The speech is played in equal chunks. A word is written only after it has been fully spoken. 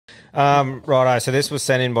Righto, so this was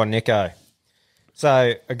sent in by Nico.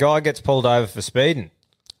 So a guy gets pulled over for speeding.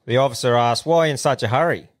 The officer asks, why are you in such a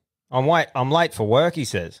hurry? I'm late for work, he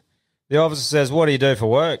says. The officer says, what do you do for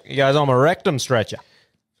work? He goes, I'm a rectum stretcher.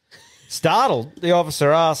 Startled, the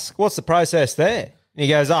officer asks, what's the process there? And he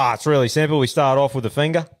goes, it's really simple. We start off with a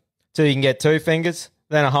finger till you can get 2 fingers,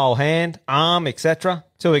 then a whole hand, arm, etc.,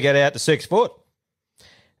 till we get out to 6 foot.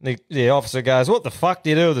 The officer goes, what the fuck do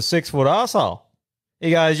you do with a 6-foot arsehole?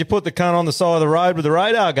 He goes, you put the cunt on the side of the road with a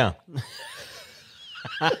radar gun.